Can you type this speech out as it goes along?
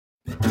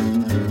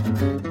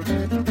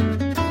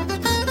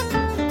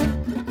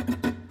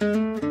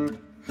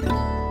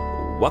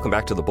Welcome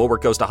back to The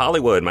Bulwark Goes to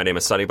Hollywood. My name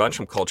is Sonny Bunch.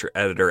 I'm culture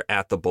editor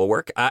at The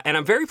Bulwark. And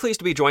I'm very pleased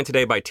to be joined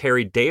today by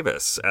Terry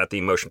Davis at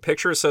the Motion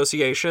Picture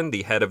Association,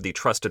 the head of the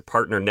Trusted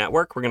Partner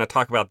Network. We're going to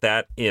talk about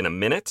that in a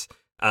minute.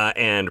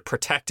 And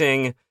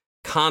protecting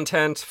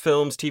content,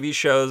 films, TV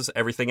shows,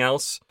 everything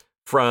else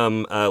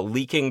from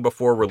leaking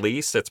before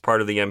release. It's part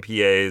of the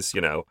MPA's,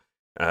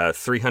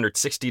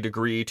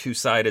 360-degree,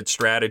 two-sided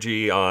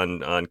strategy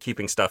on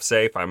keeping stuff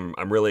safe. I'm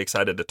really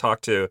excited to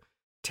talk to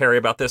Terry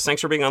about this.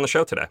 Thanks for being on the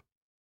show today.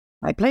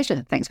 My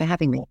pleasure. Thanks for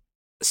having me.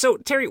 So,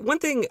 Terry, one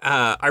thing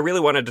I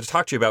really wanted to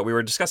talk to you about, we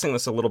were discussing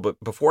this a little bit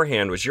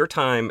beforehand, was your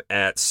time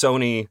at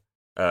Sony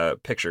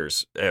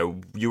Pictures.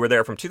 You were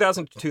there from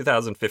 2000 to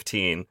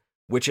 2015,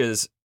 which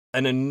is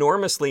an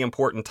enormously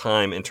important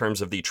time in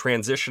terms of the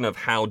transition of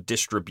how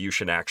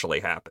distribution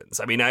actually happens.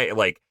 I mean,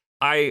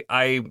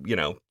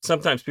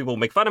 sometimes people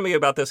make fun of me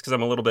about this because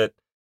I'm a little bit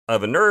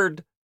of a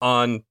nerd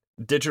on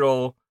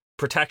digital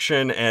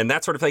protection and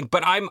that sort of thing.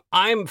 But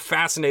I'm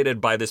fascinated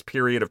by this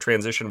period of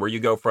transition where you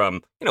go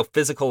from,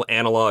 physical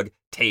analog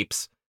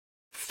tapes,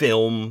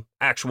 film,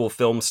 actual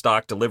film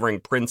stock, delivering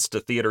prints to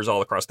theaters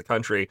all across the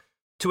country,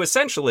 to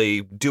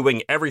essentially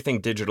doing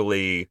everything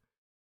digitally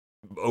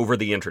over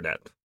the internet.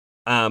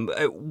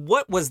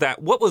 What was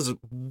that? What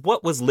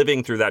was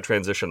living through that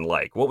transition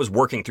like? What was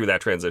working through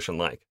that transition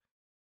like?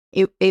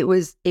 It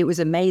was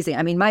amazing.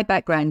 I mean, my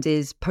background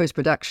is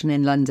post-production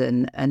in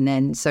London, and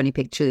then Sony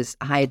Pictures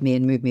hired me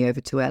and moved me over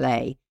to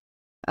LA.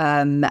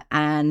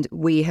 And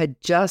we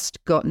had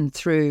just gotten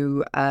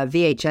through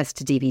VHS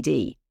to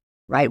DVD,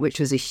 right, which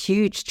was a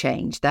huge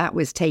change. That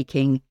was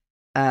taking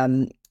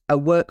a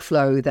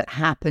workflow that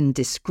happened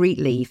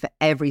discreetly for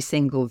every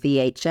single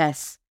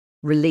VHS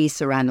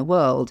release around the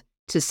world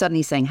to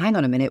suddenly saying, hang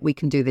on a minute, we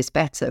can do this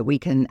better. We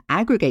can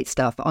aggregate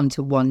stuff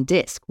onto one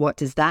disc. What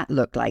does that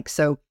look like?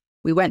 So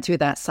we went through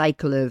that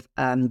cycle of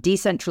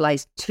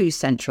decentralized to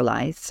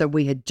centralized. So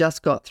we had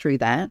just got through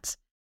that,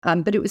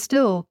 but it was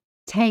still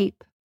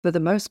tape for the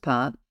most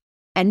part.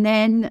 And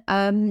then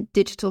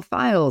digital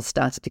files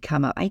started to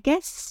come up, I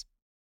guess,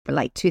 for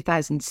like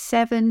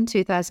 2007,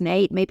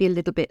 2008, maybe a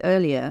little bit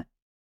earlier.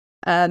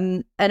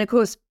 And of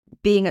course,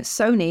 being at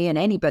Sony and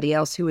anybody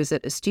else who was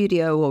at a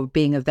studio or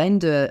being a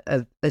vendor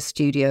of a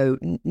studio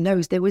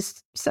knows there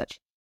was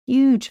such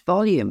huge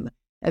volume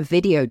of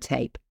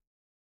videotape.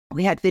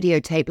 We had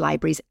videotape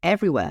libraries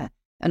everywhere,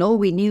 and all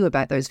we knew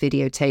about those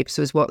videotapes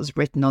was what was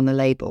written on the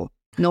label,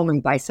 normally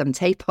by some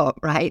tape op,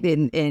 right,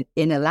 in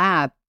a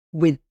lab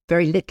with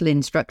very little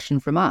instruction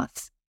from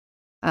us.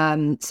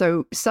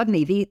 So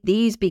suddenly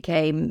these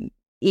became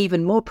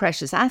even more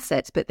precious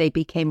assets, but they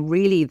became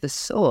really the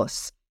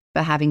source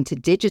for having to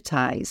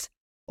digitize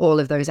all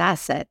of those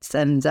assets.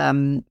 And,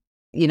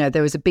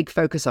 there was a big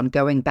focus on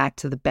going back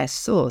to the best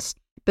source.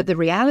 But the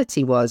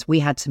reality was we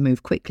had to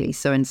move quickly.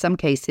 So in some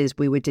cases,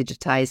 we were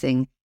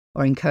digitizing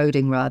or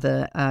encoding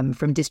rather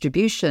from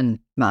distribution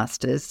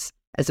masters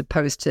as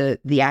opposed to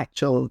the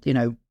actual,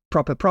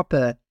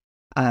 proper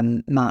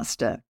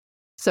master.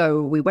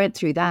 So we went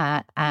through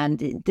that, and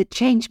the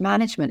change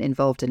management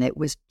involved in it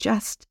was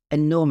just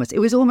enormous. It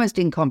was almost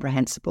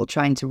incomprehensible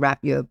trying to wrap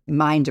your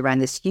mind around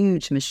this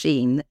huge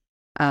machine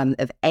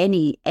of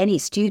any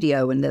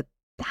studio and the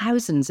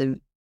thousands of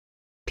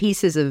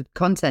pieces of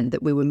content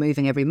that we were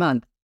moving every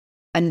month,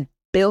 and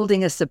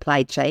building a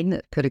supply chain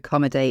that could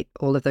accommodate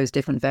all of those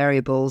different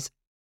variables.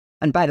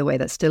 And by the way,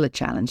 that's still a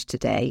challenge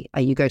today.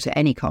 You go to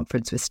any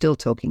conference, we're still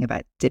talking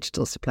about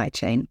digital supply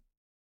chain.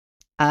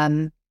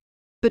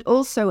 But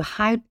also,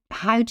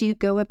 how do you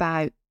go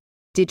about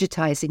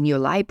digitizing your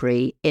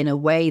library in a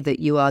way that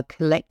you are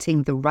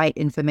collecting the right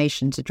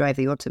information to drive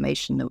the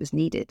automation that was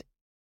needed?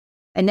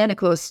 And then, of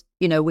course,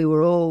 we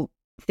were all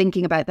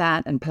thinking about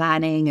that and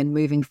planning and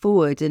moving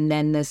forward. And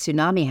then the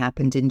tsunami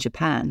happened in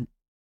Japan,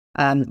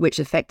 which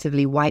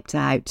effectively wiped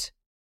out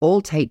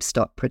all tape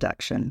stock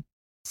production.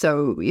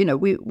 So,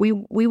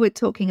 we were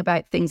talking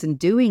about things and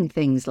doing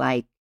things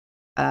like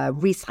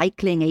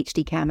recycling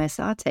HD Cam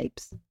SR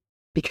tapes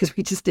because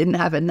we just didn't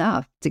have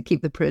enough to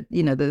keep the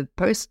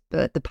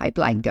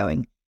pipeline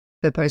going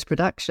for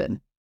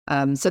post-production.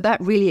 So that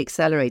really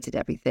accelerated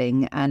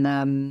everything.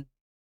 And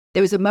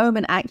there was a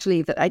moment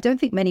actually that I don't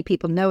think many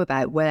people know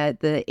about where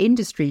the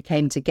industry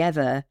came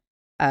together,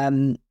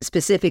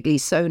 specifically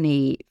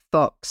Sony,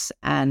 Fox,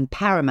 and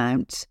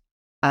Paramount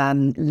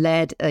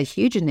led a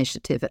huge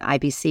initiative at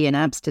IBC in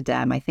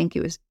Amsterdam. I think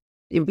it was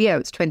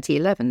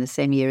 2011, the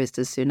same year as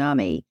the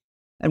tsunami,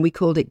 and we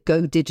called it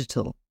Go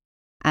Digital.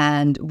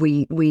 And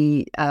we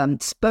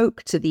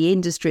spoke to the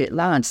industry at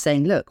large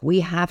saying, look, we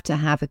have to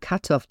have a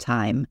cutoff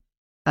time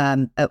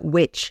at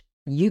which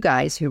you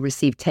guys who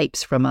receive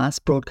tapes from us,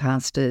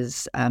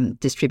 broadcasters,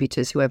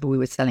 distributors, whoever we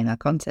were selling our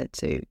content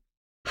to,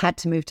 had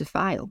to move to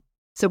file.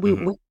 So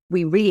we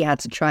really had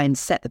to try and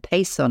set the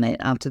pace on it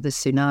after the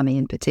tsunami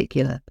in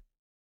particular.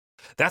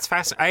 That's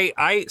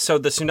fascinating. So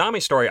the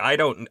tsunami story, I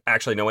don't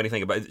actually know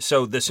anything about.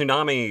 So the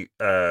tsunami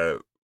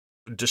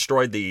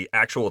destroyed the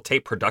actual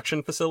tape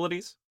production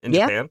facilities in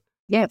Japan?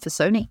 Yeah, for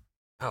Sony.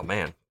 Oh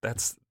man,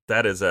 that's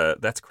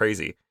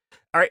crazy.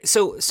 All right,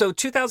 so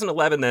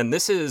 2011 then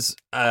this is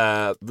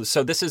a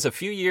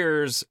few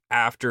years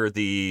after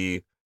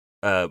the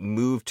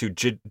move to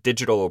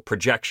digital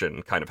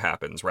projection kind of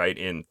happens, right,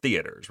 in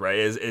theaters, right?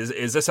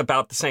 Is this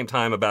about the same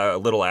time, about a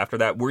little after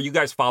that? Were you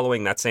guys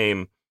following that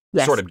same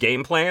sort Yes. of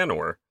game plan,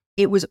 or?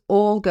 It was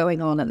all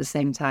going on at the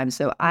same time.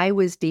 So I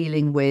was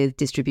dealing with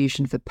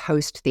distribution for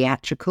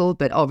post-theatrical,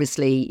 but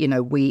obviously,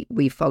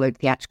 we followed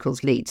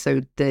theatrical's lead.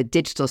 So the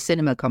digital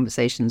cinema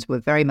conversations were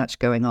very much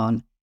going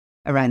on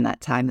around that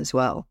time as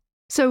well.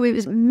 So it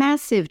was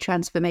massive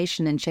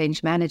transformation and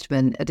change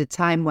management at a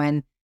time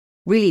when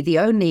really the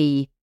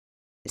only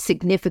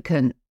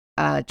significant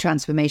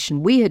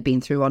transformation we had been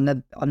through on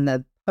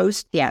the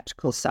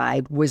post-theatrical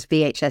side was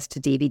VHS to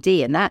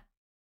DVD, and that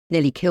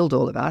nearly killed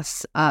all of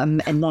us.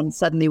 And then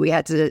suddenly we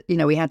had to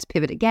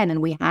pivot again,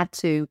 and we had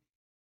to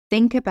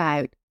think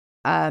about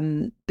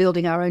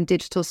building our own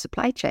digital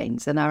supply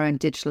chains and our own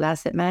digital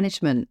asset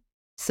management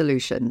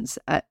solutions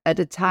at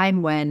a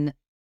time when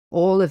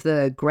all of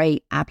the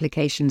great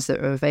applications that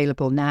are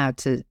available now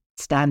to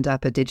stand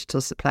up a digital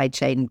supply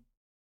chain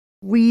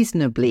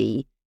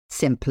reasonably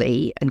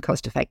simply and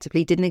cost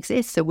effectively didn't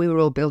exist. So we were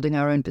all building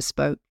our own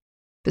bespoke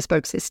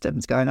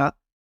systems, going up.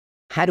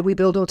 How do we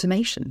build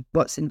automation?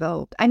 What's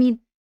involved? I mean,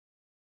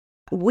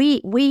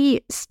 we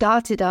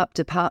started up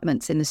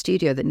departments in the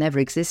studio that never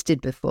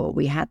existed before.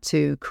 We had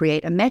to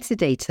create a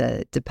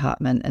metadata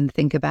department and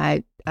think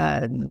about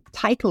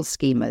title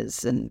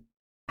schemas and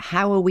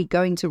how are we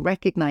going to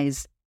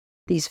recognize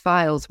these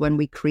files when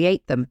we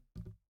create them.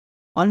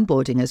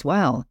 Onboarding as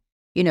well.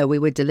 We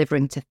were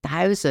delivering to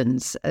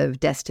thousands of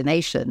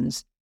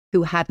destinations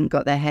who hadn't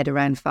got their head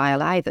around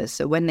file either.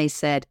 So when they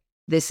said,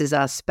 this is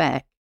our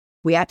spec,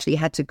 we actually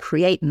had to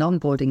create an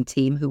onboarding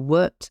team who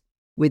worked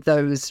with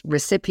those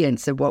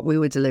recipients of what we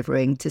were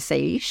delivering to say,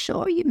 are you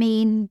sure you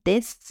mean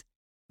this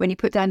when you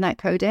put down that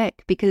codec?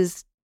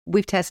 Because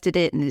we've tested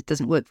it and it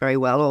doesn't work very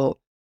well.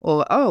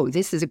 Or oh,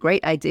 this is a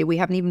great idea. We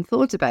haven't even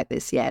thought about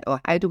this yet. Or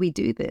how do we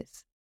do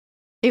this?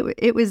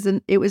 It was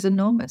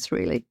enormous,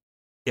 really.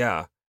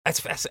 Yeah, that's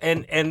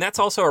fascinating. And that's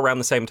also around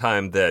the same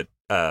time that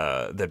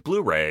that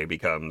Blu-ray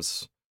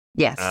becomes.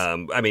 Yes.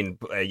 I mean,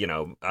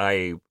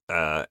 I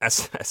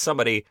as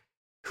somebody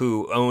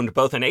who owned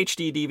both an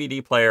HD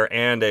DVD player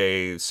and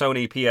a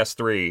Sony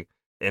PS3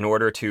 in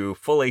order to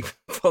fully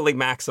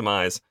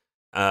maximize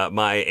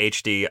my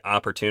HD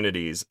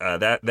opportunities.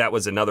 That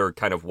was another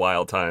kind of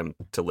wild time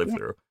to live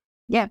through.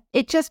 Yeah,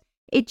 it just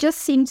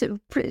seemed to,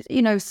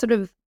 sort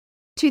of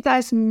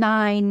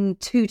 2009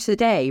 to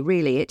today,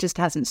 really, it just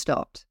hasn't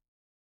stopped.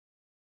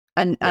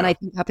 And I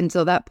think up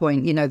until that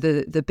point,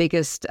 the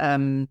biggest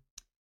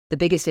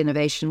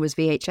innovation was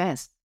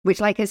VHS, which,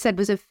 like I said,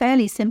 was a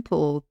fairly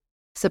simple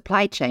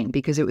supply chain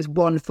because it was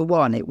one for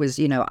one. It was,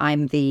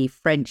 I'm the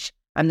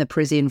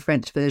Parisian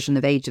French version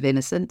of Age of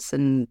Innocence,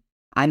 and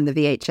I'm the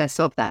VHS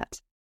of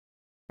that,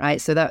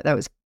 right? So that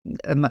was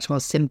a much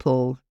more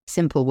simple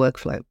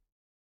workflow.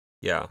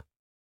 Yeah.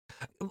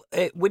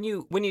 When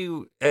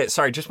you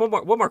sorry, just one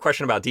more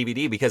question about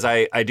DVD, because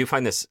I do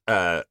find this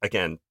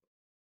again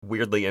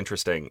weirdly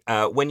interesting.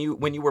 When you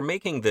were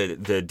making the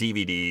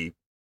DVD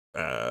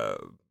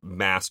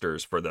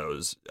masters for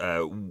those,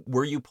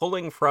 were you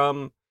pulling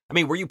from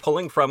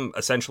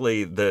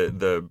essentially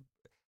the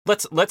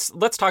let's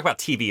talk about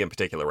TV in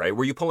particular, right?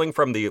 Were you pulling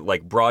from the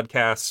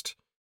broadcast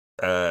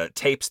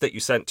tapes that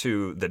you sent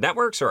to the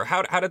networks, or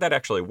how did that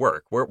actually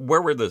work? Where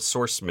were the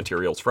source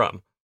materials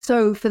from?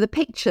 So for the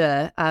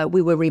picture,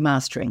 we were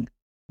remastering.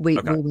 We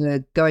were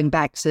going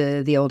back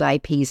to the old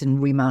IPs and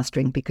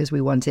remastering because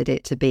we wanted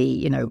it to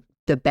be,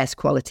 the best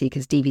quality,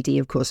 because DVD,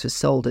 of course, was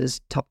sold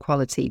as top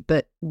quality.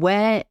 But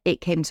where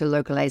it came to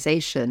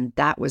localization,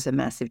 that was a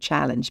massive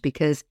challenge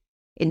because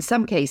in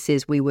some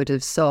cases we would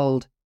have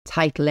sold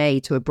Title A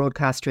to a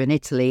broadcaster in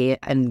Italy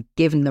and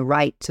given the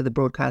right to the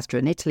broadcaster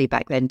in Italy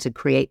back then to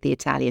create the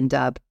Italian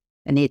dub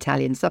and the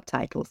Italian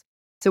subtitles.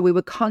 So we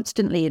were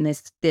constantly in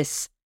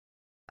this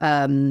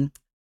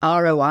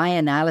ROI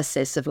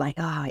analysis of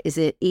is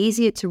it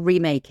easier to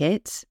remake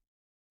it?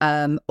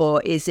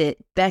 Or is it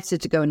better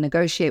to go and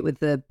negotiate with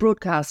the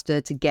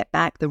broadcaster to get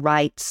back the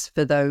rights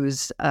for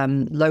those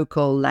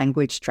local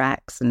language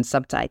tracks and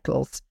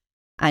subtitles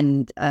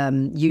and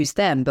use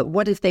them? But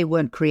what if they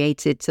weren't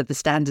created to the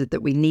standard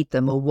that we need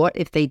them? Or what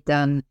if they'd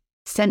done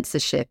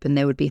censorship and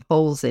there would be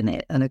holes in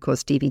it? And of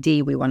course,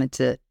 DVD, we wanted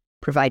to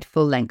provide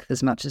full length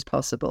as much as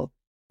possible.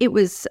 It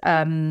was...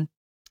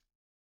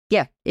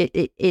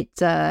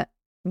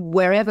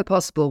 wherever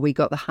possible, we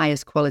got the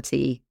highest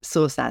quality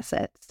source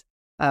assets.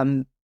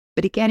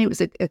 But again, it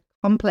was a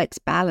complex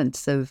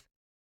balance of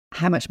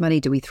how much money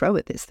do we throw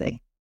at this thing?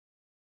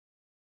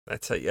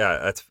 That's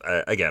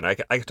again, I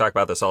could talk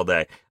about this all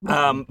day.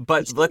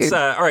 But let's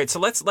all right. So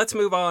let's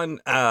move on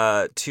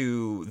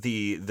to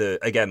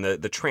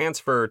the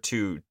transfer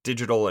to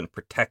digital and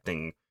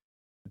protecting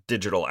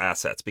digital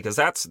assets, because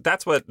that's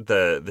what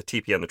the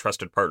TPN, the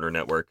Trusted Partner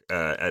Network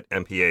at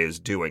MPA, is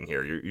doing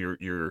here.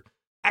 You're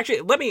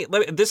Actually, let me.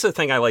 This is a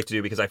thing I like to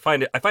do because I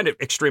find it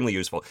extremely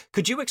useful.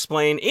 Could you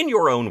explain in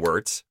your own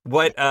words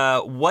what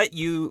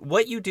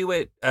you do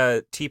at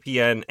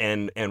TPN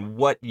and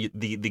what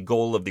the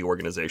goal of the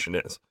organization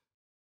is?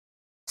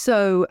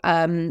 So,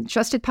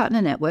 Trusted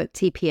Partner Network,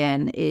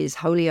 TPN, is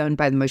wholly owned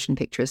by the Motion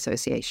Picture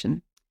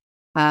Association.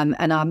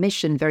 And our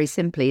mission, very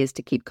simply, is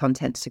to keep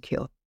content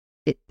secure.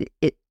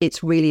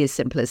 It's really as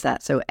simple as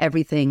that. So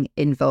everything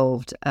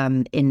involved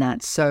in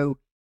that. So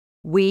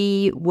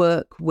we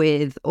work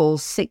with all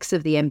 6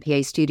 of the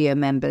MPA studio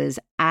members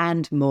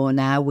and more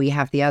now. We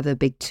have the other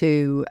big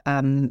 2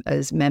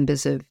 as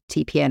members of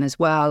TPN as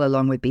well,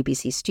 along with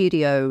BBC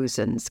Studios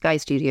and Sky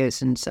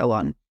Studios and so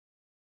on.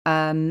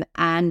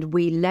 And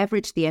we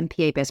leverage the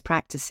MPA best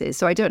practices.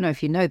 So I don't know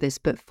if you know this,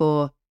 but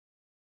for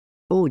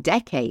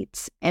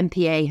decades,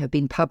 MPA have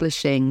been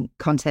publishing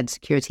content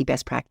security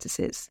best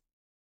practices.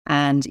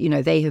 And,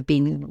 they have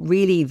been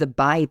really the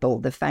Bible,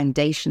 the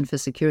foundation for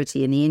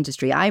security in the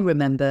industry. I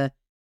remember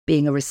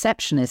being a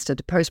receptionist at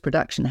a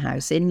post-production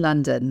house in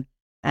London,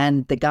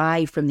 and the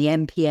guy from the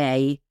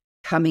MPA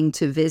coming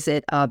to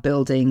visit our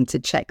building to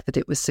check that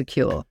it was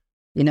secure.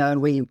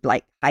 And we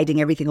like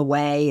hiding everything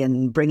away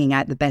and bringing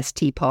out the best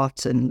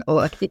teapot and all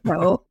of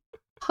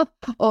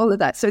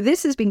that. So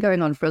this has been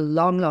going on for a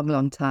long, long,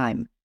 long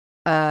time.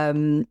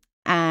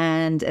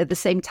 And at the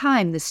same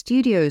time, the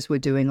studios were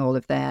doing all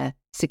of their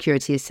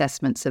security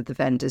assessments of the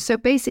vendors. So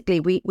basically,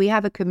 we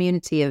have a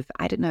community of,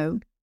 I don't know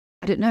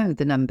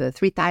the number,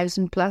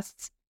 3,000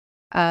 plus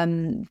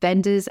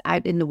vendors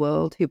out in the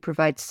world who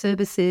provide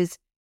services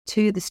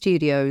to the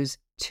studios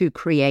to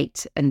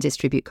create and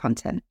distribute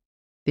content.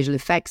 Visual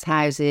effects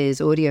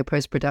houses, audio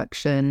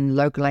post-production,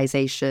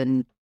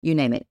 localization, you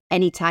name it.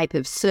 Any type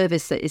of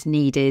service that is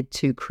needed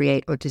to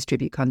create or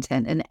distribute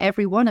content. And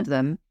every one of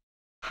them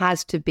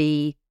has to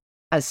be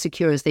as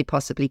secure as they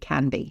possibly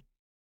can be.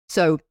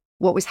 So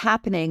what was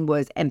happening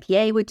was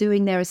MPA were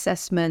doing their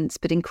assessments,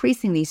 but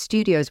increasingly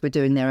studios were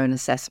doing their own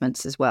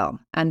assessments as well.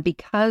 And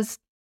because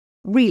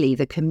really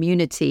the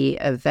community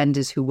of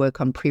vendors who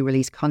work on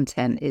pre-release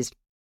content is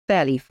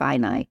fairly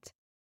finite,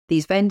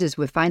 these vendors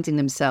were finding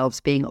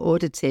themselves being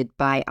audited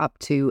by up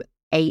to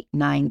 8,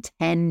 9,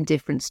 10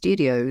 different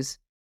studios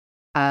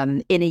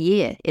in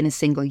a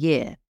single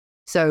year.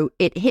 So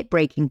it hit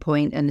breaking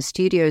point, and the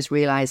studios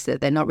realized that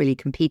they're not really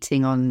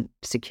competing on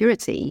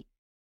security.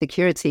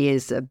 Security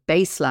is a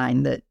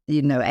baseline that,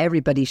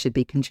 everybody should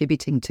be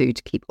contributing to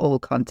keep all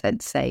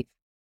content safe.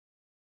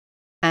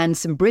 And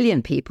some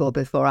brilliant people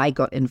before I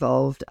got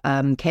involved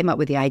came up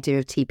with the idea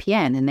of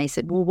TPN, and they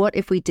said, well, what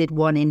if we did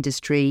one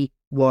industry,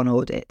 one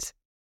audit?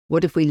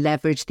 What if we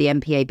leveraged the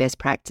MPA best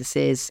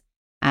practices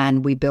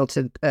and we built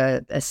a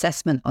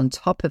assessment on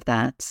top of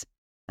that?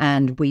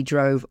 And we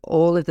drove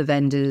all of the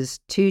vendors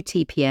to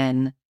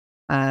TPN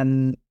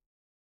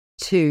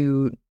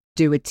to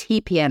do a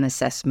TPN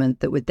assessment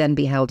that would then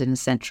be held in a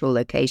central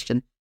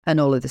location, and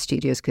all of the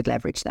studios could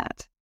leverage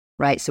that,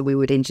 right? So we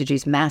would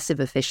introduce massive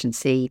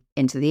efficiency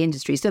into the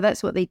industry. So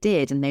that's what they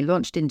did, and they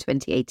launched in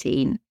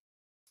 2018.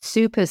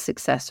 Super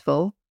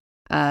successful.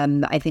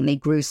 I think they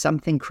grew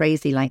something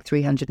crazy like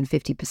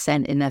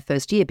 350% in their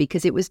first year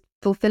because it was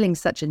fulfilling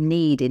such a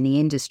need in the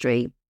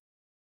industry.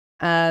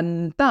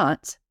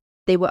 But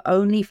they were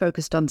only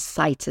focused on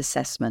site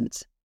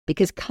assessment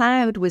because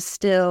cloud was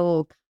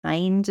still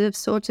kind of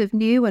sort of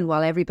new. And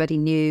while everybody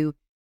knew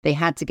they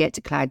had to get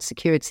to cloud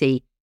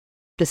security,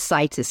 the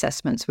site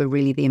assessments were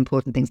really the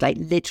important things, like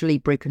literally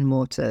brick and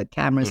mortar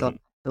cameras on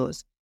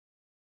doors.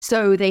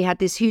 So they had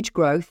this huge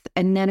growth.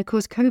 And then, of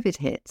course, COVID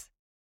hit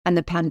and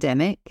the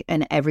pandemic,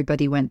 and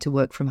everybody went to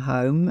work from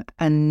home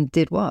and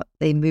did what?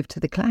 They moved to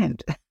the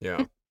cloud.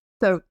 Yeah.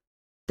 So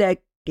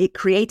it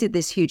created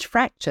this huge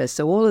fracture.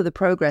 So all of the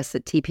progress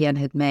that TPN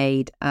had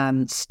made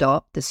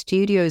stopped. The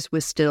studios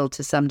were still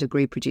to some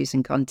degree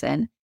producing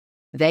content.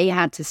 They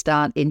had to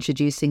start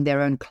introducing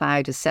their own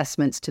cloud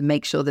assessments to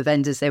make sure the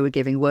vendors they were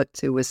giving work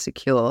to was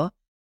secure.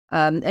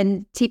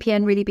 And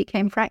TPN really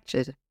became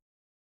fractured.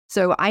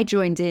 So I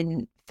joined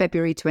in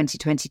February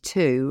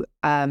 2022,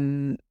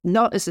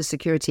 not as a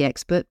security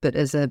expert, but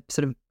as a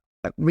sort of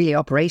really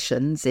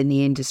operations in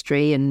the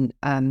industry and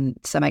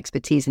some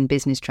expertise in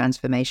business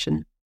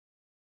transformation.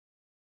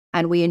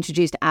 And we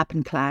introduced app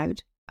and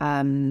cloud,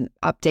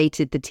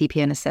 updated the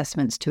TPN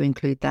assessments to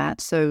include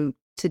that. So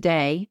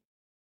today,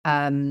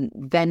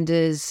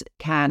 vendors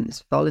can,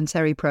 it's a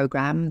voluntary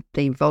program,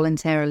 they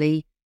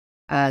voluntarily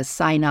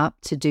sign up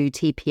to do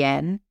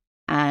TPN,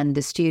 and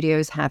the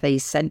studios have a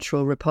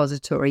central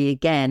repository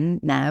again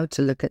now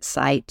to look at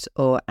site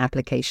or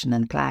application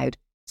and cloud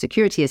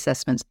security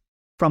assessments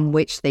from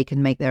which they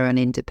can make their own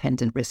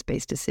independent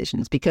risk-based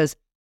decisions. Because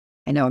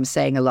I know I'm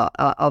saying a lot.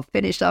 I'll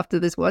finish after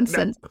this one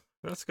sentence.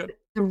 That's good.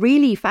 The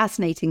really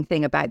fascinating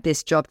thing about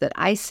this job that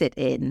I sit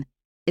in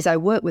is I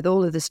work with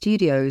all of the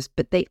studios,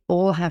 but they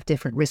all have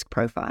different risk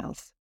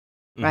profiles,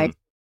 right?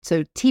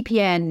 So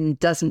TPN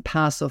doesn't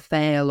pass or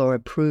fail or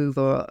approve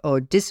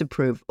or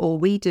disapprove. All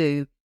we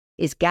do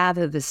is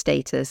gather the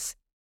status,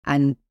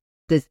 and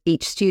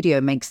each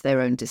studio makes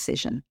their own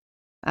decision.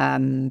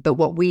 But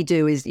what we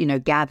do is,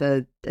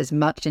 gather as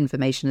much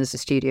information as the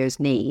studios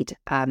need.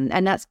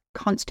 And that's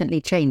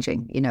constantly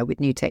changing, with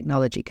new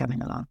technology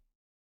coming along.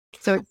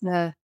 So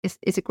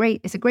it's a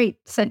great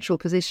central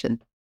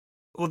position.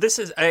 Well, this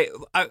is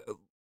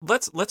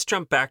let's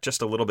jump back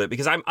just a little bit,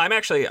 because I'm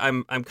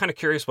kind of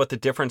curious what the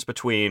difference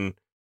between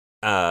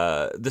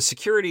the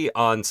security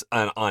on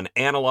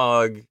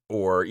analog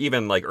or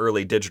even like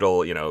early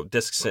digital,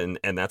 discs and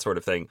that sort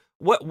of thing.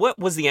 What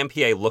was the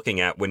MPA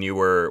looking at when you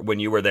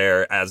were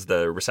there as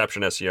the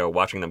receptionist,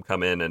 watching them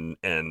come in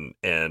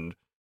and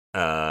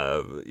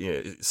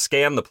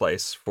scan the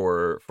place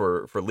for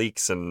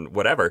leaks and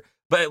whatever?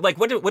 But like,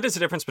 what does the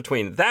difference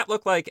between that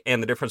look like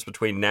and the difference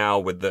between now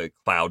with the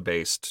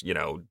cloud-based,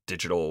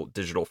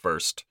 digital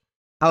first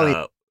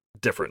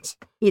difference?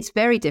 It's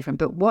very different.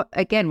 But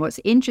what's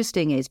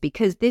interesting is,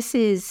 because this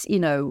is,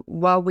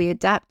 while we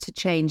adapt to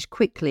change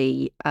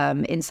quickly,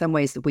 in some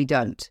ways that we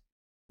don't,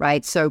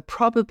 right? So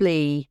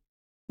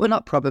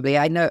not probably,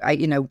 I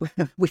know,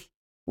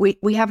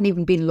 we haven't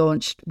even been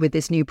launched with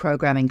this new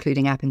program,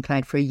 including App and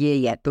Cloud, for a year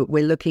yet, but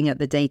we're looking at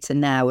the data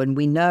now, and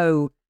we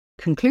know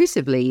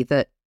conclusively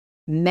that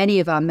many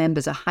of our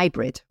members are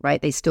hybrid,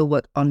 right? They still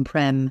work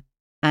on-prem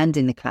and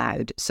in the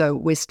cloud. So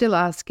we're still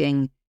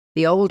asking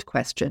the old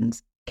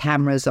questions: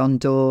 cameras on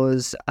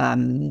doors,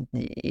 the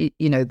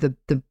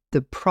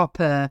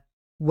proper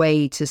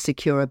way to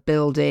secure a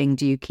building.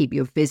 Do you keep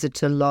your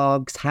visitor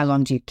logs? How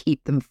long do you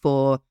keep them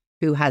for?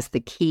 Who has the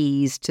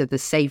keys to the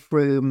safe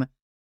room?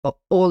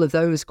 All of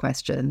those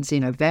questions,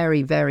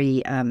 very,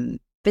 very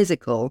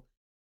physical.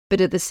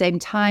 But at the same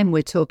time,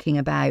 we're talking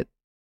about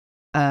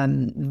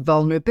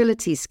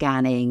vulnerability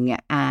scanning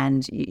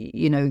and,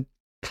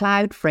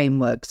 cloud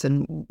frameworks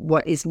and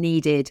what is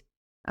needed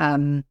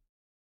to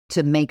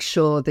make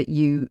sure that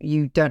you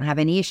don't have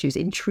any issues,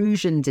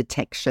 intrusion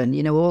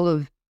detection,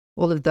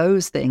 all of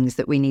those things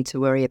that we need to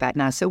worry about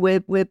now. So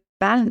we're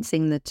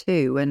balancing the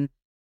two, and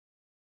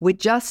we're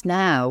just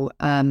now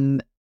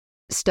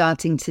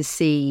starting to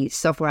see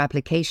software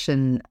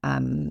application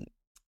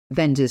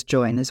vendors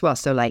join as well.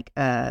 So like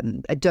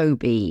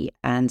Adobe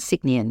and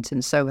Signient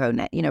and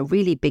SohoNet,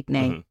 really big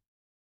name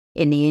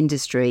in the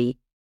industry,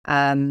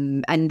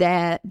 and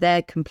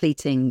they're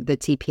completing the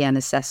TPN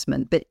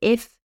assessment. But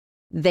if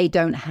they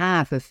don't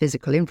have a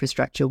physical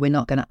infrastructure, we're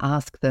not going to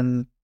ask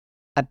them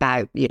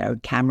about,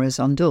 cameras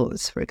on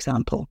doors, for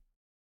example.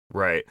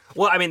 Right.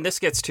 Well, I mean, this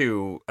gets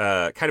to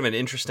kind of an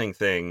interesting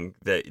thing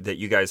that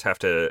you guys have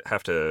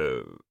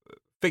to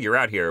figure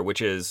out here,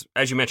 which is,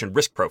 as you mentioned,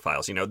 risk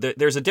profiles.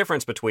 There's a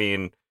difference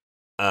between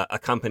a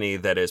company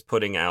that is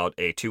putting out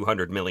a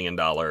 $200 million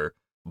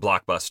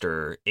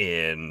blockbuster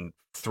in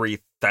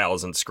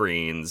 3,000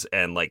 screens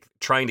and like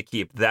trying to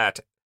keep that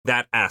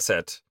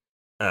asset,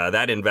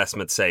 that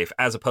investment safe,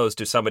 as opposed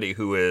to somebody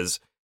who is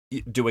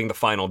doing the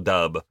final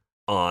dub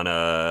on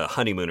a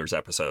Honeymooners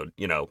episode,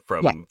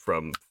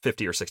 from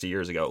 50 or 60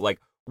 years ago.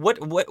 Like, what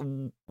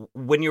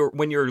when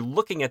you're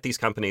looking at these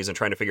companies and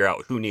trying to figure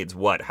out who needs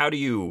what, how do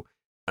you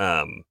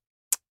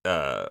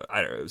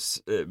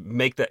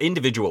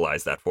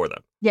individualize that for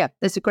them? Yeah,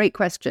 that's a great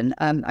question.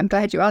 I'm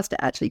glad you asked it,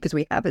 actually, because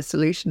we have a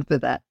solution for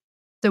that.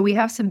 So we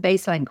have some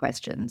baseline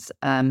questions.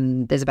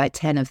 There's about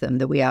 10 of them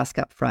that we ask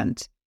up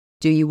front.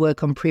 Do you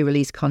work on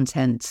pre-release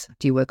content?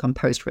 Do you work on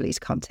post-release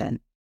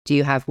content? Do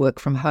you have work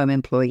from home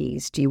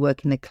employees? Do you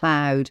work in the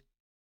cloud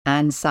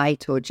and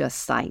site, or just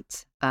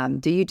site?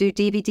 Do you do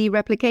DVD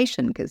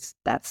replication? Because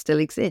that still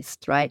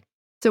exists, right?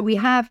 So we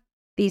have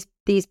these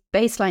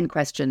baseline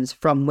questions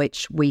from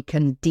which we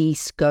can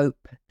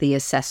de-scope the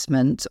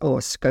assessment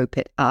or scope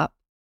it up,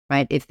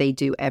 right, if they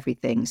do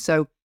everything.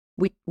 So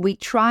we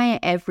try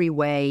every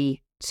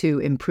way to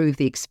improve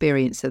the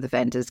experience of the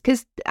vendors,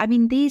 because, I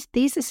mean, these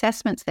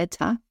assessments, they're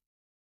tough,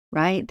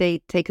 right?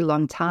 They take a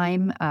long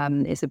time.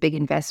 It's a big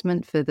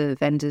investment for the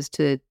vendors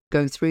to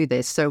go through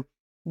this. So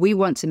we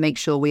want to make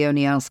sure we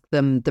only ask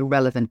them the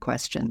relevant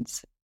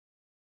questions.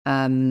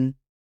 And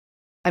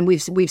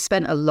we've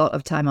spent a lot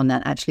of time on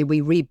that. Actually,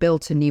 we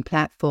rebuilt a new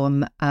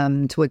platform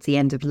towards the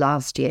end of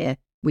last year.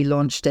 We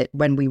launched it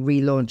when we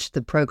relaunched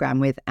the program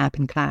with App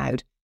and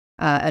Cloud.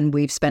 And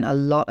we've spent a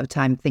lot of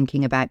time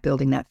thinking about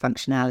building that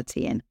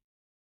functionality in.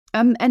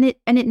 And it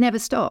never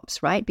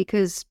stops, right?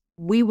 Because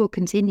we will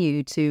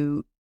continue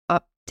to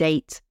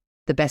update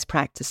the best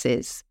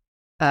practices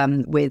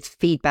with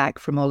feedback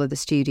from all of the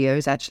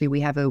studios. Actually,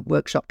 we have a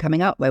workshop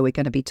coming up where we're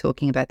going to be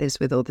talking about this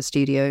with all the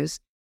studios,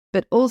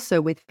 but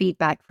also with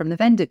feedback from the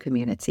vendor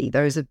community,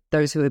 those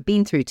who have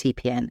been through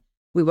TPN.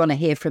 We want to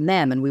hear from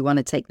them, and we want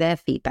to take their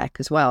feedback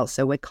as well.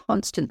 So we're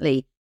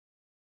constantly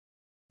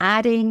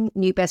adding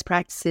new best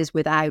practices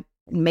without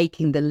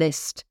making the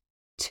list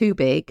too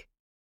big,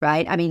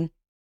 right? I mean,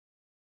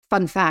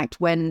 fun fact,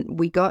 when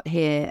we got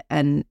here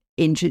and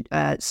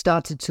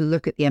started to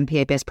look at the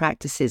MPA best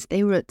practices,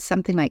 they were at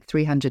something like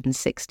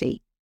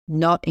 360,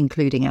 not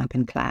including App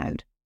and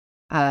Cloud,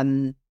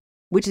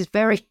 which is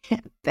very,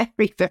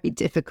 very, very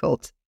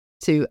difficult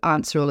to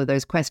answer all of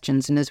those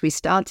questions. And as we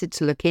started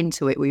to look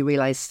into it, we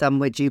realized some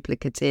were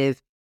duplicative,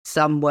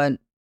 some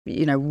weren't,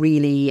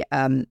 really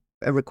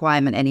a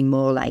requirement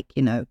anymore, like,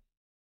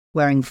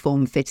 wearing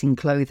form-fitting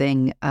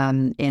clothing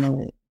in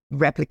a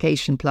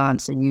replication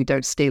plant so you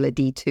don't steal a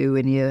D2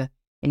 in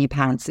your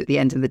pants at the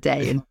end of the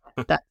day and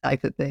that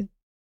type of thing.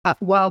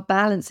 While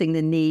balancing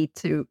the need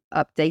to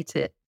update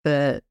it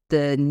for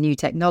the new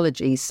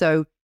technology.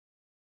 So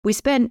we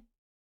spent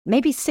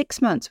maybe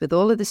 6 months with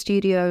all of the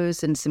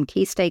studios and some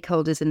key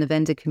stakeholders in the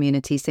vendor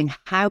community saying,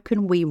 how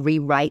can we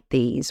rewrite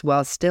these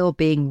while still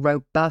being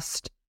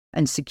robust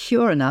and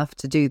secure enough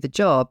to do the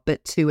job,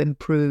 but to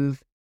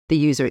improve the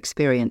user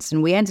experience?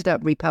 And we ended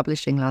up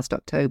republishing last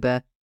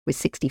October with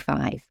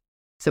 65.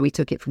 So we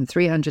took it from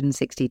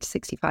 360 to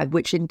 65,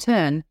 which in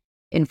turn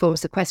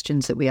informs the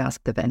questions that we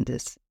ask the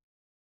vendors.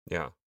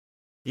 Yeah.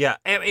 Yeah.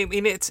 I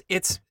mean, it's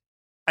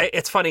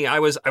funny. I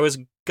was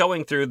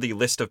going through the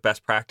list of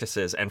best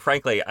practices, and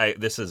frankly,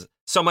 this is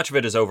so much of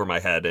it is over my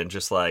head and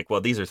just like, well,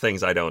 these are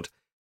things I don't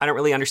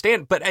really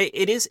understand. But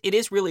it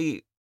is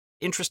really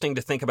interesting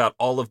to think about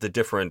all of the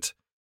different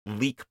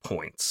leak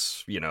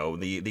points,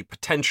 the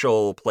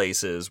potential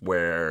places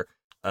where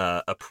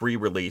a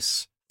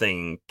pre-release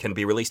thing can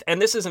be released.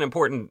 And this is an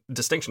important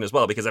distinction as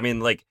well, because I mean,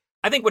 like,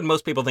 I think when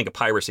most people think of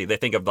piracy, they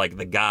think of like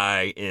the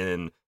guy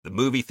in the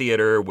movie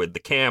theater with the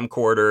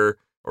camcorder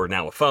or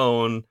now a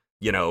phone,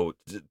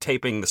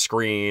 taping the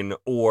screen,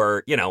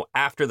 or,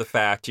 after the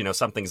fact,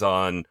 something's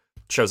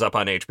shows up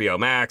on HBO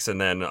Max,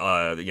 and then,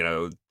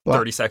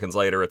 30 seconds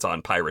later, it's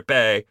on Pirate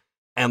Bay.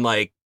 And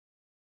like,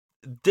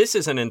 this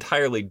is an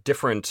entirely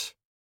different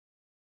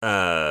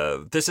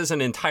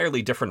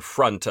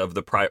front of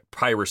the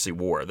piracy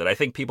war that I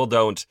think people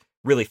don't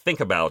really think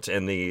about.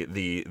 And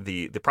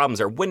the problems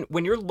are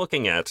when you're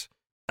looking at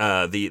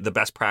the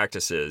best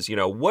practices,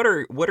 what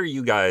are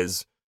you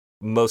guys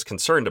most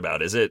concerned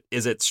about? Is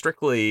it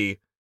strictly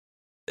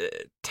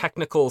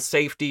technical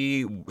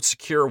safety,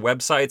 secure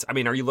websites? I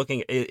mean, are you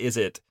looking, is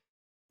it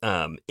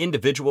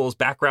individuals,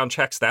 background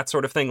checks, that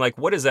sort of thing? Like,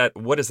 what does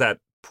that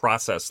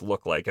process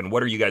look like, and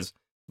what are you guys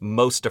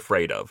most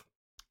afraid of?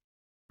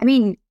 I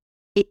mean,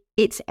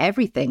 it's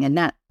everything,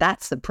 and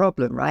that's the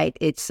problem, right?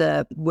 It's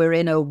we're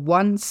in a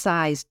one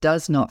size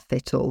does not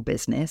fit all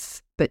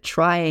business, but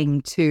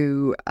trying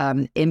to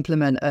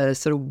implement a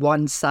sort of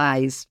one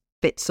size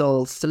fits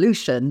all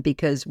solution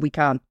because we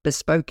can't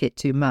bespoke it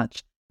too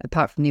much,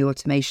 apart from the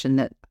automation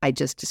that I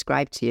just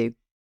described to you.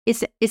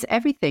 It's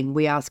everything.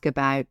 We ask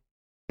about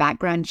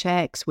background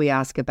checks, we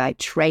ask about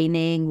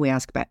training, we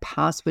ask about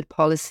password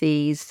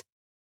policies.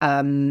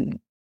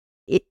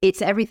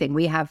 It's everything.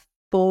 We have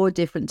 4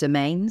 different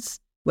domains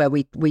where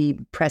we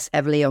press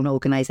heavily on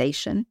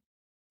organization.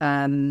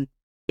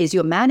 Is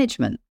your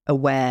management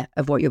aware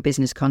of what your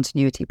business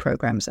continuity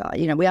programs are?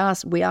 We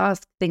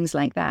ask things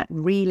like that,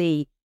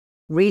 really,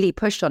 really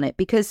push on it,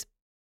 because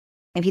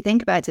if you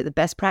think about it, the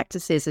best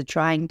practices are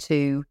trying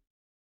to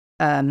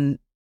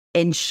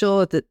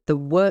ensure that the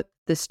work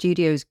the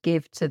studios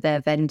give to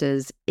their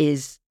vendors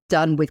is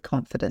done with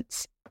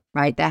confidence,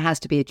 right? There has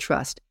to be a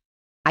trust.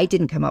 I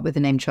didn't come up with the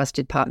name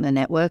Trusted Partner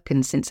Network.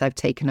 And since I've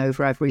taken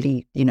over, I've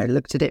really,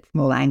 looked at it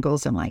from all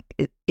angles. I'm like,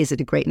 is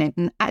it a great name?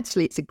 And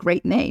actually, it's a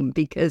great name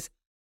because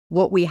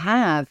what we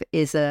have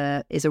is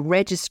a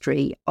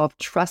registry of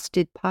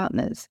trusted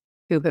partners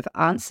who have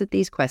answered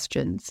these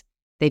questions.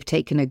 They've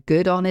taken a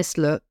good, honest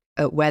look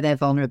at where their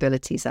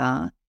vulnerabilities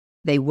are.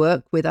 They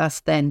work with us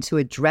then to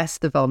address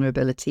the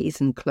vulnerabilities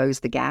and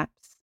close the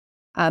gaps.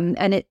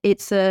 And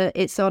it's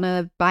on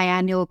a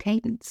biannual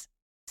cadence.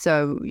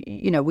 So,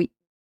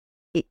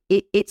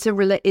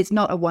 it's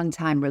not a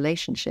one-time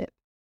relationship.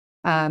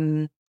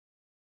 But,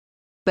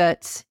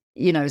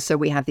 so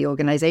we have the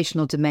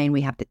organizational domain,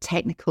 we have the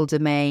technical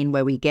domain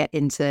where we get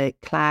into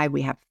cloud,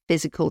 we have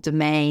physical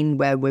domain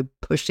where we're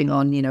pushing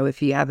on,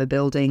 if you have a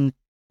building,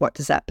 what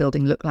does that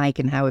building look like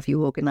and how have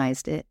you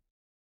organized it?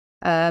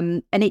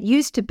 And it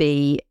used to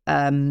be,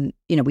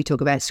 we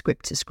talk about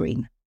script to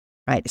screen,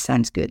 right? It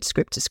sounds good,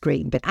 script to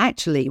screen, but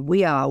actually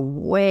we are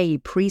way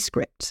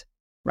pre-script.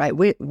 Right,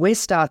 we're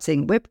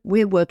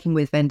working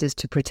with vendors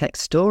to protect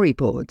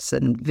storyboards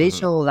and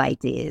visual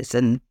ideas,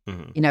 and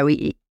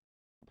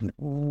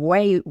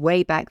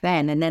way back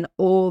then, and then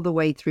all the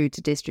way through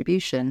to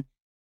distribution,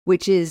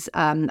 which is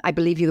I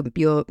believe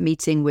you're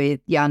meeting with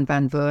Jan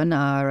van Vuren,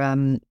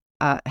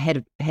 our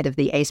head of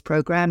the ACE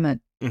program at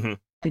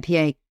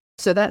PPA.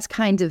 So that's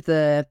kind of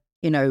the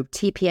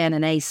TPN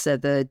and ACE are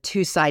the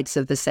two sides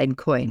of the same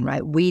coin,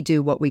 right? We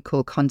do what we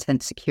call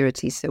content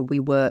security, so we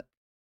work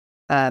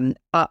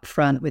up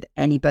front with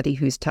anybody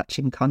who's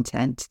touching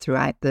content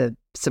throughout the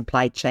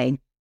supply chain,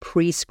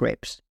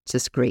 pre-script to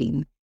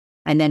screen.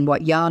 And then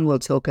what Jan will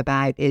talk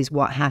about is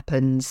what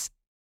happens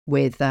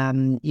with,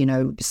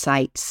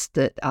 sites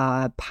that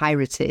are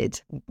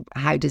pirated.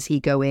 How does he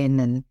go in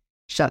and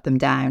shut them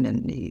down?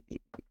 And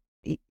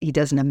he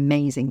does an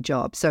amazing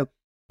job. So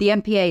the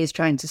MPA is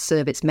trying to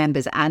serve its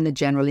members and the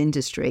general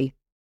industry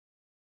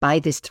by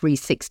this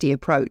 360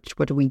 approach.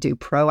 What do we do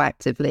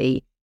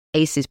proactively?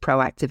 ACE is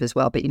proactive as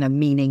well, but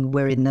meaning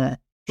we're in the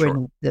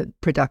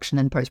production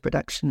and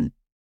post-production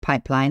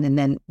pipeline, and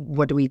then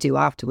what do we do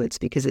afterwards?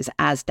 Because it's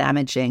as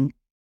damaging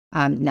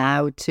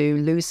now to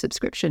lose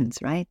subscriptions,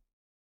 right?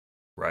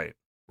 Right.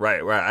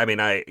 I mean,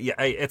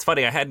 it's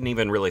funny. I hadn't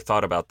even really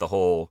thought about the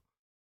whole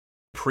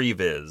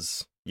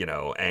previs,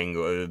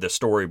 angle, the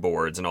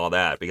storyboards and all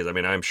that, because I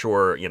mean, I'm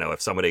sure,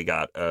 if somebody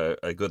got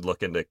a good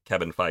look into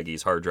Kevin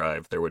Feige's hard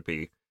drive, there would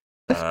be,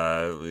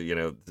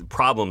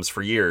 problems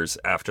for years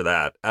after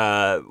that.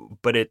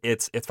 But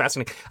it's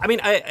fascinating. I mean,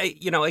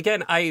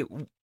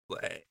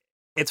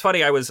 it's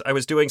funny. I was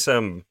doing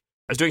some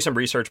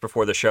research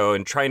before the show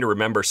and trying to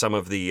remember some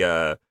of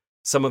the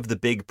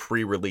big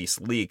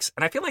pre-release leaks,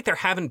 and I feel like there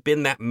haven't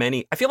been that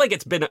many. I feel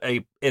like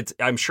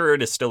I'm sure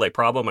it is still a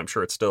problem. I'm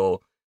sure it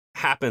still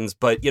happens,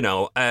 but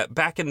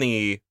back in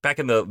the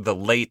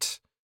late,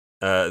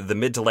 the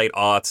mid to late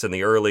aughts and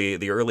the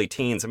early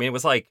teens, I mean, it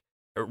was like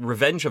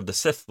Revenge of the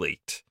Sith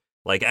leaked,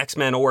 like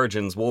X-Men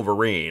Origins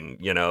Wolverine.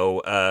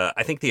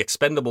 I think the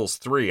Expendables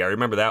 3. I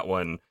remember that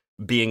one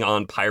being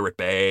on Pirate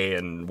Bay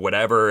and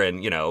whatever,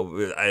 and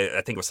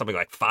I think it was something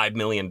like 5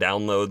 million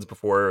downloads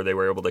before they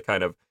were able to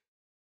kind of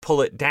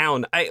pull it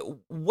down.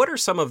 What are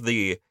some of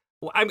the?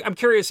 I'm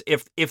curious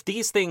if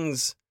these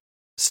things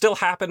still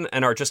happen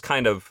and are just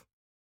kind of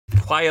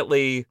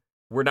quietly,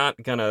 we're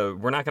not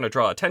gonna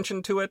draw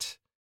attention to it,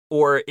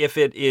 or if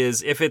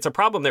it's a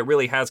problem that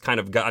really has kind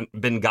of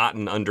been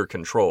gotten under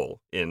control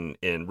in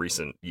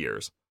recent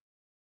years.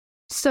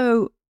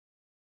 So,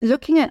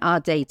 looking at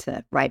our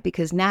data, right?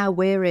 Because now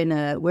we're in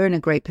a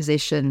great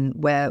position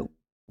where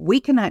we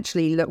can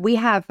actually look. We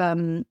have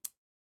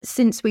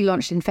since we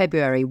launched in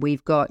February,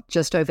 we've got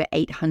just over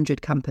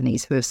 800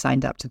 companies who have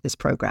signed up to this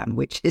program,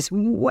 which is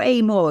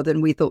way more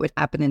than we thought would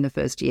happen in the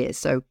first year.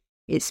 So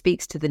it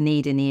speaks to the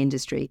need in the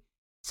industry.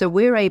 So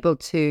we're able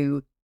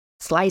to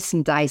slice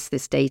and dice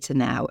this data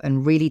now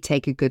and really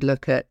take a good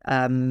look at.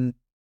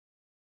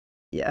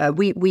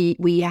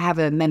 We have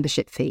a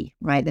membership fee,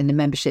 right? And the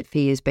membership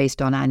fee is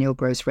based on annual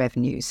gross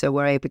revenue. So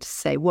we're able to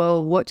say,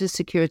 well, what does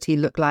security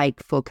look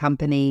like for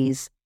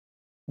companies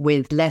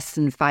with less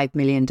than $5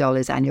 million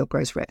annual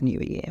gross revenue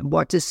a year?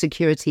 What does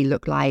security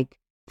look like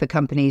for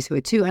companies who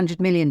are $200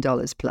 million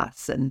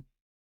plus? And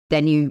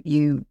then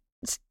you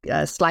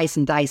slice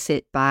and dice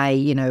it by,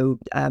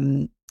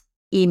 EMEA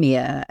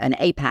and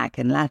APAC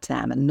and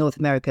LATAM and North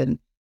American.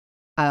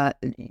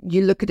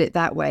 You look at it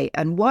that way.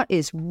 And what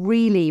is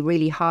really,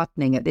 really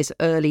heartening at this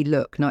early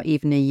look, not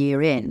even a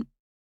year in,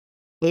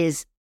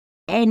 is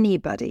any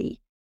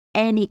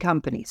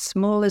company,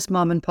 smallest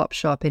mom and pop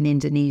shop in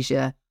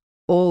Indonesia,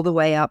 all the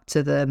way up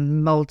to the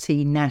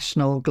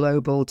multinational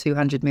global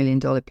 $200 million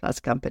plus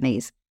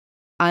companies,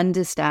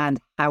 understand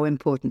how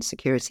important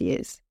security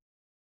is.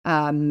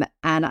 And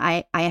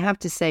I have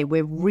to say,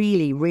 we're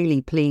really,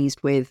 really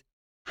pleased with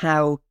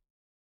how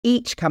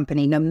each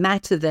company, no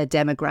matter their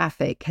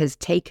demographic, has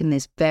taken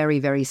this very,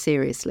 very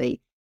seriously.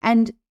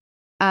 And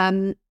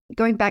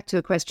going back to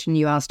a question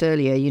you asked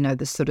earlier,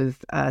 the sort of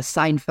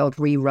Seinfeld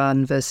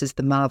rerun versus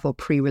the Marvel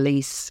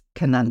pre-release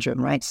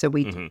conundrum, right? So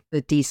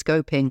the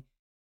de-scoping.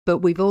 But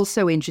we've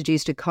also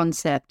introduced a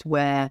concept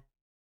where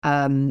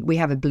we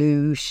have a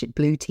blue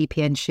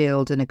TPN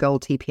shield and a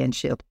gold TPN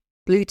shield.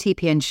 Blue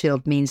TPN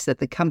shield means that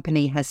the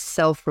company has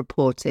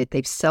self-reported,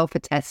 they've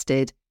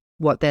self-attested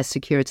what their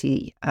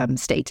security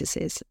status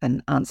is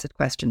and answered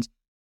questions.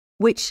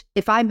 Which,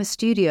 if I'm a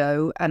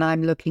studio and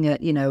I'm looking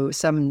at,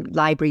 some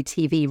library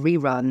TV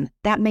rerun,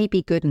 that may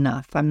be good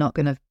enough. I'm not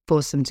going to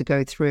force them to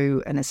go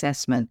through an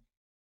assessment.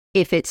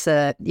 If it's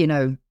a,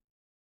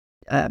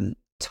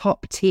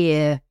 top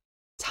tier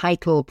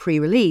title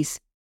pre-release,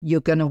 you're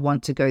going to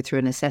want to go through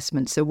an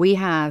assessment. So we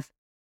have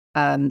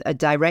a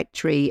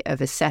directory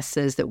of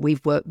assessors that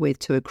we've worked with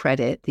to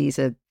accredit. These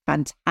are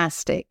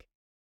fantastic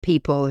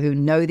people who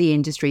know the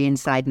industry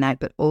inside and out,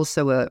 but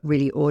also are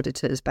really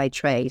auditors by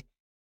trade.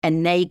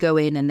 And they go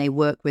in and they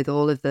work with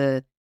all of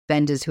the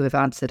vendors who have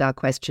answered our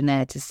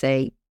questionnaire to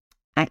say,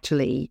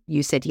 actually,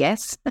 you said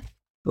yes,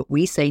 but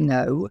we say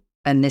no,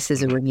 and this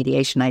is a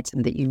remediation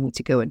item that you need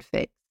to go and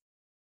fix.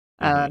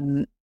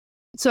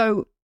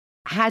 So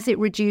has it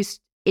reduced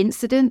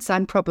incidents?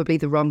 I'm probably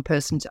the wrong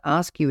person to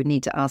ask. You would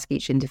need to ask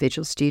each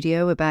individual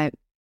studio about,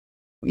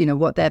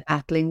 what they're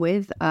battling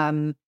with.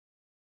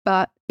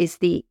 But is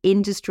the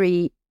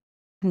industry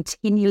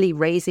continually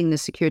raising the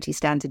security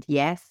standard?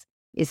 Yes.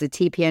 Is the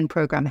TPN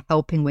program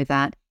helping with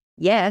that?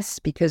 Yes,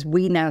 because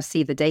we now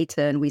see the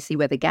data and we see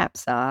where the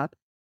gaps are.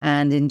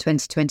 And in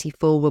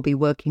 2024, we'll be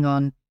working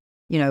on,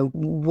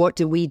 what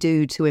do we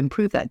do to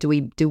improve that?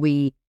 Do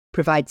we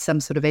provide some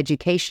sort of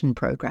education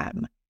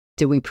program?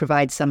 Do we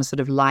provide some sort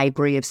of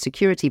library of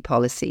security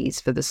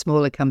policies for the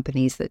smaller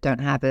companies that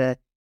don't have a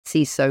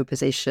CISO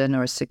position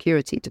or a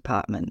security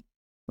department,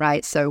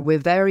 right? So we're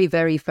very,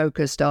 very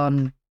focused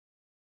on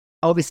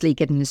obviously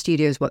getting the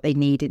studios what they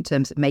need in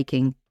terms of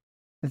making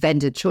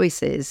vendor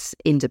choices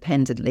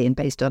independently and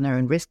based on their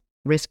own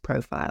risk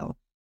profile.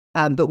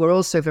 But we're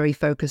also very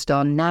focused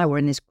on, now we're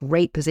in this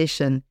great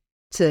position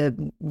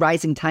to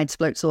rising tide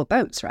floats all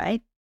boats,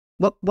 right?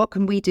 What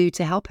can we do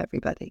to help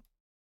everybody?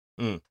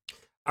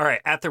 All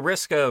right. At the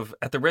risk of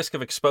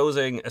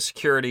exposing a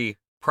security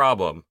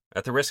problem,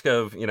 at the risk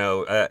of,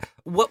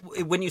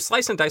 what when you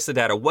slice and dice the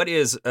data, what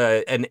is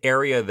an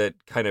area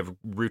that kind of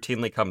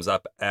routinely comes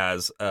up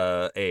as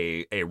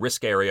a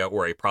risk area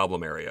or a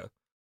problem area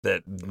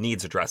that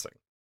needs addressing?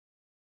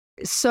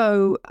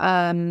 So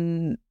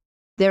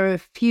there are a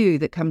few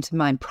that come to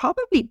mind.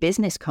 Probably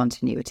business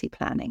continuity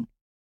planning,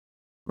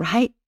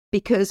 right?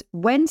 Because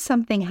when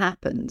something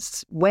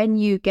happens, when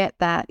you get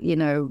that,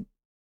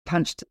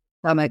 punch to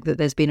the stomach that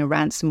there's been a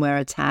ransomware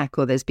attack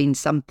or there's been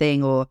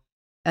something, or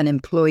an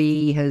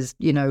employee has,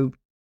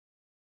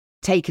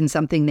 taken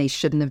something they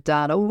shouldn't have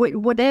done, or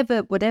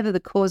whatever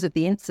the cause of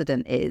the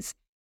incident is,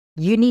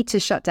 you need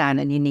to shut down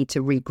and you need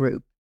to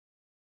regroup.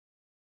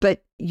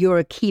 But you're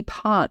a key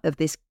part of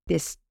this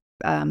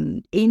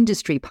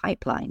industry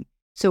pipeline.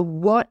 So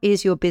what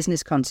is your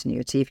business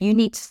continuity? If you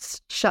need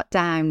to shut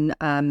down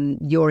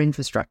your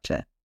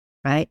infrastructure,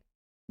 right?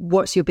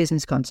 What's your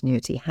business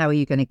continuity? How are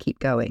you going to keep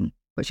going?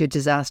 What's your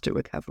disaster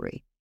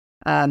recovery?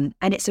 And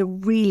it's a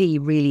really,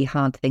 really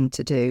hard thing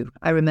to do.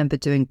 I remember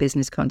doing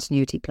business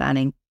continuity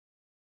planning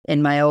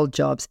in my old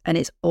jobs, and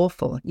it's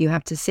awful. You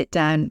have to sit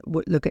down,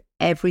 look at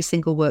every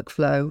single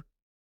workflow,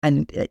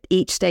 and at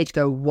each stage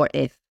go, what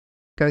if?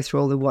 Go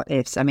through all the what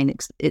ifs. I mean,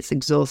 it's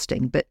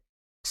exhausting, but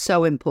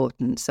so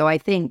important. So I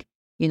think,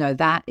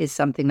 that is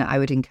something that I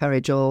would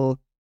encourage all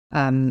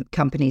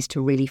companies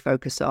to really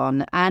focus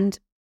on. And,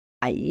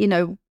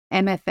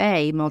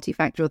 MFA,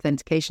 multi-factor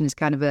authentication, is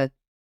kind of a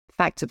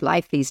fact of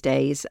life these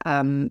days,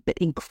 but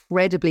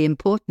incredibly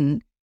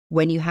important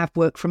when you have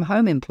work from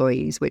home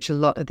employees, which a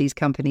lot of these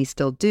companies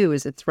still do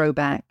as a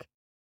throwback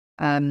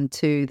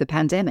to the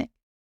pandemic.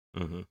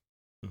 Mm-hmm.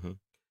 Mm-hmm.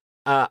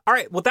 All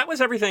right. Well, that was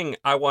everything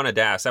I wanted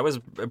to ask. That was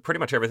pretty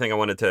much everything I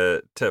wanted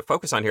to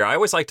focus on here. I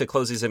always like to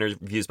close these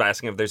interviews by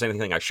asking if there's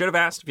anything I should have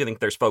asked. If you think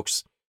there's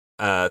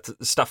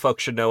stuff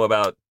folks should know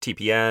about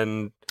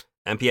TPN,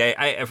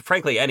 MPA,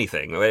 frankly,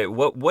 anything.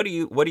 What do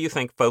you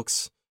think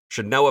folks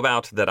should know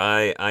about that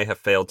I have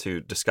failed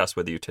to discuss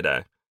with you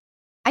today?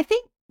 I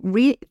think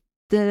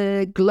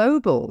the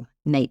global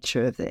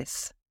nature of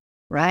this,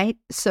 right?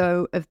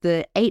 So of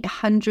the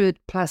 800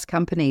 plus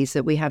companies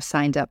that we have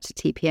signed up to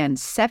TPN,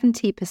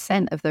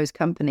 70% of those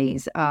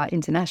companies are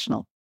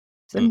international.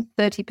 So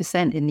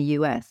 30% in the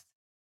US,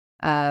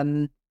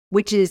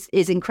 which is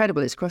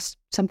incredible. It's across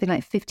something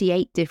like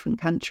 58 different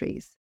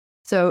countries.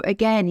 So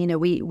again,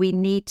 we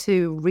need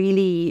to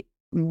really,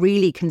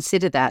 really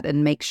consider that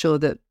and make sure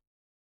that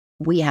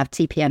we have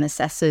TPN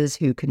assessors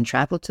who can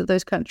travel to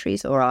those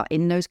countries or are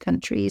in those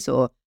countries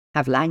or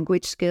have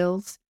language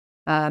skills.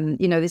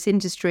 This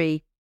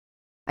industry,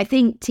 I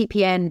think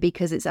TPN,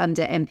 because it's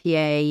under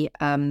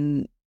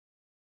MPA,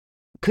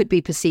 could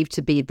be perceived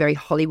to be very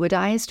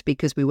Hollywoodized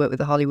because we work with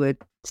the Hollywood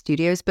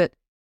studios, but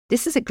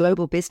this is a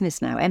global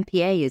business now.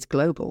 MPA is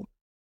global,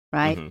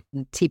 right?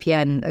 Mm-hmm.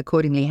 TPN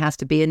accordingly has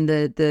to be in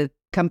the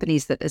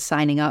companies that are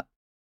signing up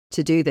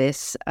to do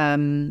this,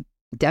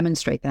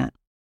 demonstrate that.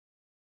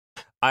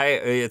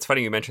 It's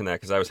funny you mentioned that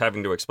because I was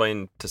having to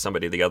explain to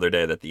somebody the other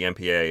day that the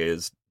MPA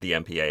is the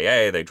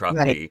MPAA. They dropped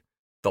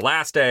the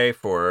last day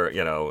for,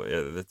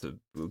 it's a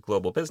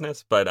global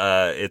business, but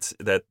it's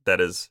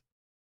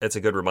a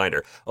good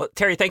reminder. Well,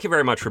 Terry, thank you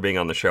very much for being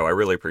on the show. I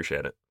really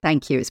appreciate it.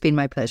 Thank you. It's been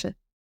my pleasure.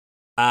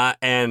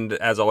 And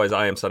as always,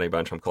 I am Sonny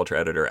Bunch. I'm culture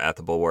editor at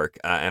The Bulwark,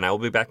 and I will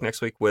be back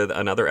next week with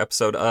another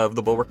episode of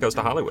The Bulwark Goes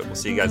to Hollywood. We'll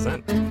see you guys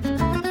then.